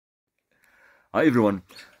Hi everyone.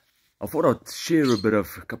 I thought I'd share a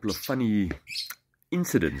couple of funny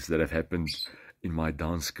incidents that have happened in my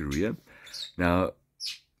dance career. Now,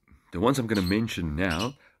 the ones I'm going to mention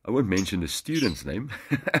now, I won't mention the student's name,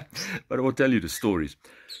 but I will tell you the stories.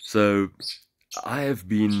 So, I have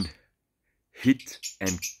been hit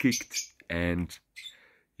and kicked and,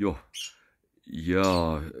 what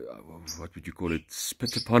would you call it?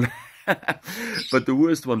 Spit upon. But the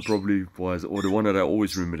worst one probably was, or the one that I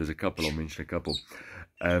always remember, there's a couple, I'll mention a couple.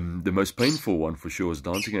 The most painful one for sure was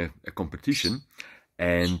dancing a competition,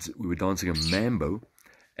 and we were dancing a mambo,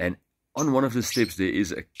 and on one of the steps there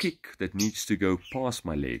is a kick that needs to go past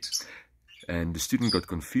my legs, and the student got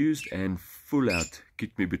confused and full out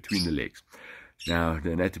kicked me between the legs. Now,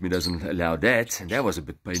 the anatomy doesn't allow that, and that was a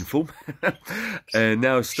bit painful. And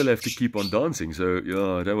now I still have to keep on dancing. So,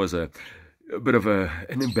 yeah, that was a bit of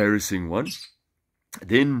an embarrassing one.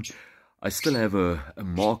 Then I still have a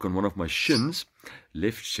mark on one of my shins,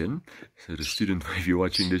 left shin. So the student, if you're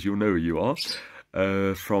watching this, you'll know who you are.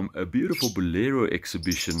 From a beautiful bolero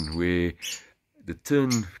exhibition where the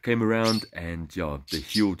turn came around and, yeah, the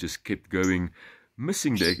heel just kept going,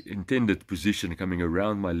 missing the intended position, coming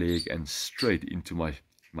around my leg and straight into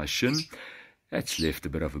my shin. That's left a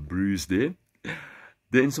bit of a bruise there.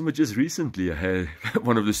 Then just recently I had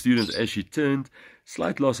one of the students, as she turned,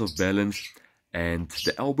 slight loss of balance and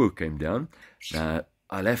the elbow came down. Now,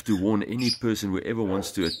 I'll have to warn any person who ever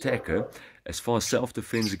wants to attack her, as far as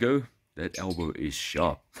self-defense go, that elbow is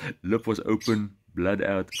sharp. Lip was open, blood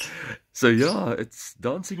out. So yeah,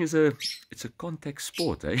 dancing is a contact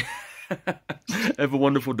sport, eh? Have a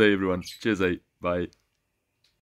wonderful day, everyone. Cheers, eh? Bye.